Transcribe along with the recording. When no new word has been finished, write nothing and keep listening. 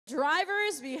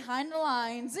Drivers behind the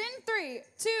lines in 3,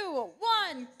 2,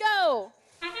 1, go.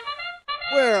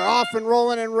 We're off and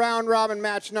rolling in round robin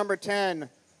match number 10.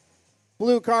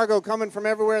 Blue cargo coming from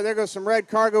everywhere. There goes some red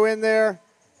cargo in there.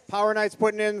 Power Knights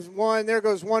putting in one. There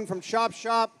goes one from Chop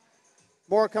Shop.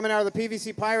 More coming out of the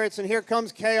PVC Pirates. And here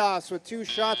comes Chaos with 2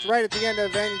 shots right at the end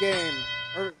of Endgame.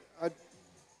 Or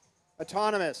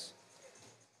Autonomous.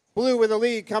 Blue with the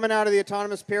lead coming out of the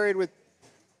Autonomous period with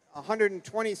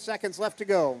 120 seconds left to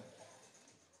go.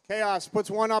 Chaos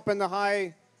puts one up in the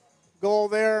high goal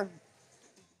there.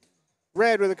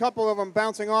 Red with a couple of them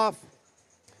bouncing off.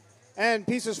 And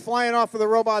pieces flying off of the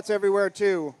robots everywhere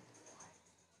too.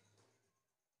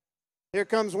 Here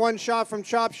comes one shot from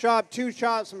Chop Shop, 2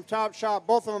 shots from Chop Shop.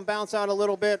 Both of them bounce out a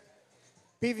little bit.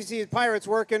 PVC Pirates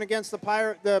working against the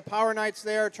Power Knights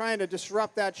there, trying to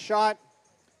disrupt that shot.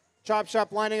 Chop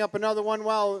Shop lining up another one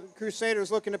while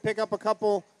Crusaders looking to pick up a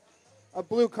couple of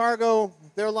blue cargo.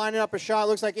 They're lining up a shot.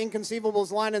 Looks like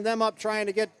Inconceivable's lining them up, trying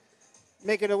to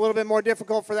make it a little bit more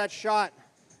difficult for that shot.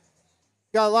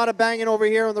 Got a lot of banging over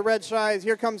here on the red side.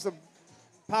 Here comes the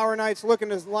Power Knights looking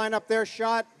to line up their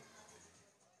shot.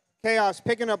 Chaos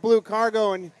picking up blue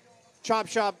cargo and Chop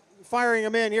Shop firing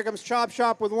them in. Here comes Chop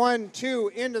Shop with 1,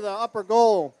 2 into the upper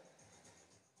goal.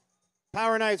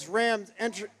 Power Knights rammed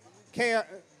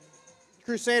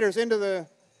Crusaders into the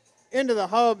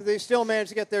hub. They still managed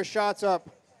to get their shots up.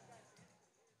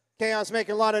 Chaos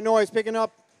making a lot of noise, picking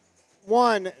up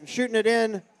one, shooting it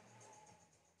in.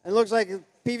 It looks like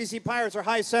PVC Pirates are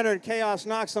high center, and Chaos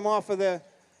knocks them off of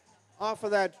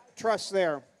that truss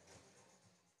there.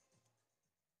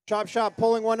 Chop Shop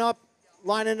pulling one up,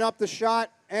 lining up the shot,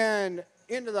 and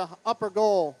into the upper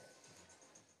goal.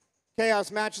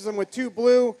 Chaos matches them with 2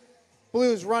 blue.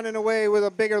 Blue's running away with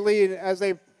a bigger lead as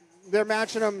they're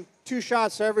matching them 2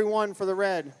 shots to every one for the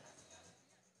red.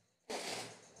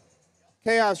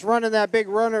 Chaos running that big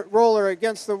roller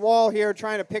against the wall here,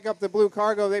 trying to pick up the blue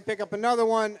cargo. They pick up another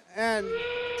one and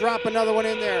drop another one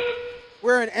in there.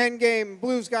 We're in endgame.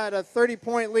 Blue's got a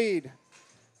 30-point lead.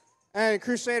 And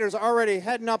Crusaders already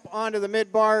heading up onto the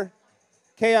mid-bar.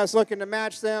 Chaos looking to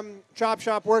match them. Chop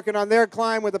Shop working on their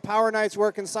climb with the Power Knights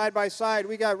working side by side.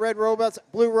 We got red robots,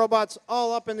 blue robots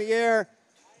all up in the air.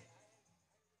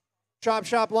 Chop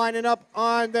Shop lining up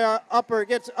on the upper,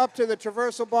 gets up to the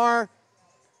traversal bar.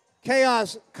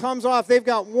 Chaos comes off. They've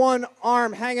got one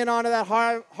arm hanging onto that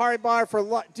high bar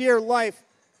for dear life.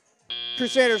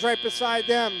 Crusaders right beside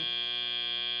them.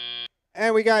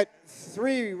 And we got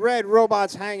 3 red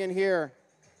robots hanging here.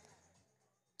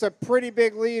 It's a pretty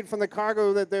big lead from the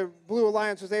cargo that the Blue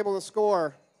Alliance was able to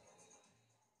score.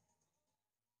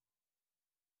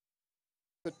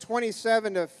 The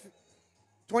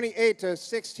 28 to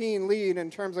 16 lead in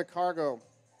terms of cargo.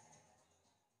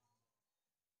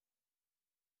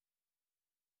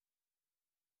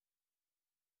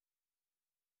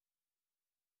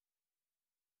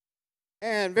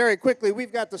 And very quickly,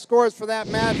 we've got the scores for that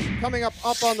match coming up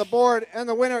on the board, and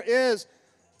the winner is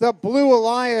the Blue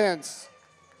Alliance.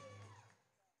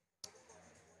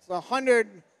 It's a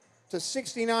 100 to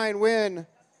 69 win.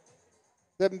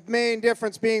 The main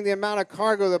difference being the amount of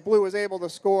cargo that Blue was able to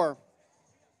score.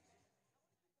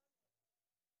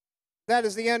 That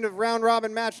is the end of round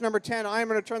robin match number 10. I'm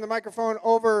going to turn the microphone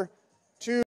over to